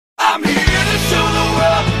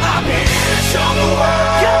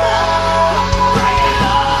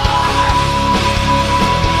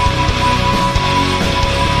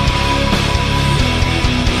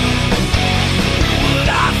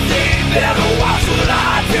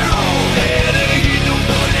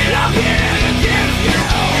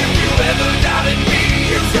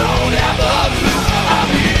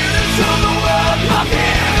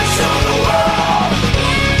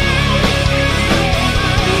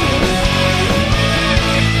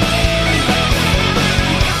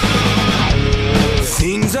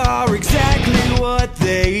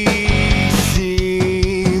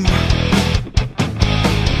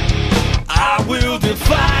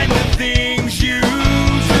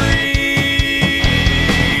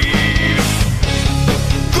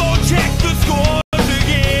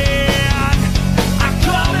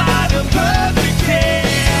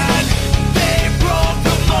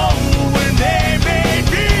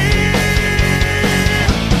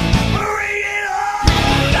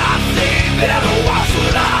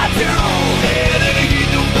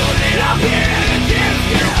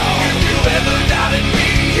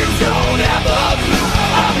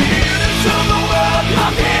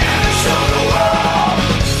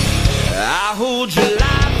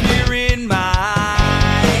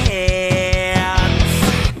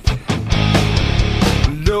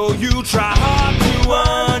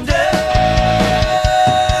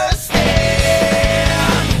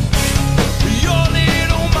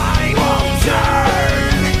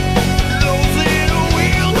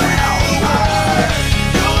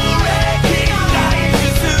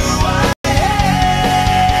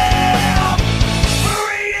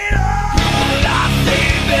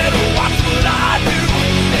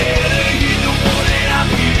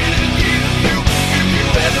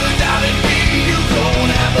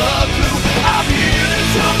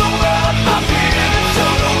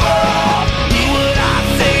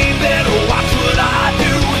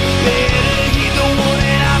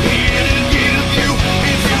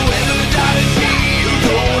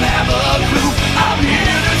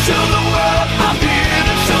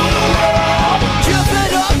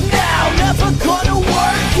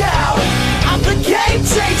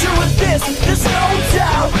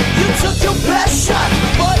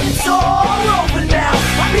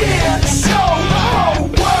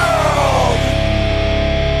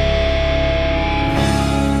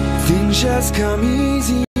just come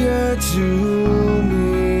easier to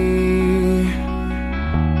me.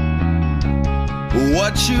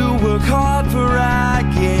 What you work hard for, I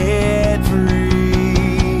get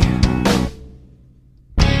free.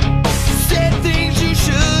 Said things you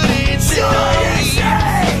shouldn't say,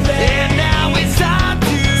 and now it's time to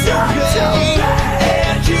pay,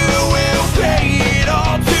 and you will pay it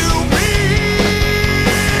all to me.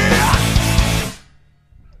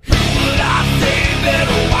 What I say,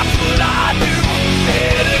 better watch what I do.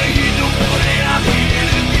 Better heed the warning I'm here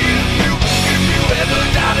to give you. If you ever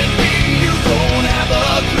doubted me, you don't have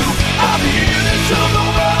a clue. I'm here to show the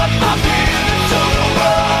world. I'm here to show the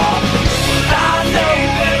world. What I say,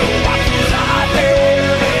 better watch what I do.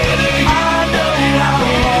 Better heed the warning how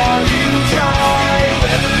hard you try. If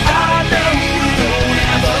you ever doubted me, you don't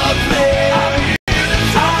have a clue. I'm here to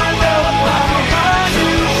show the world. I'm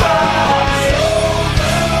here to show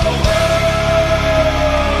the world.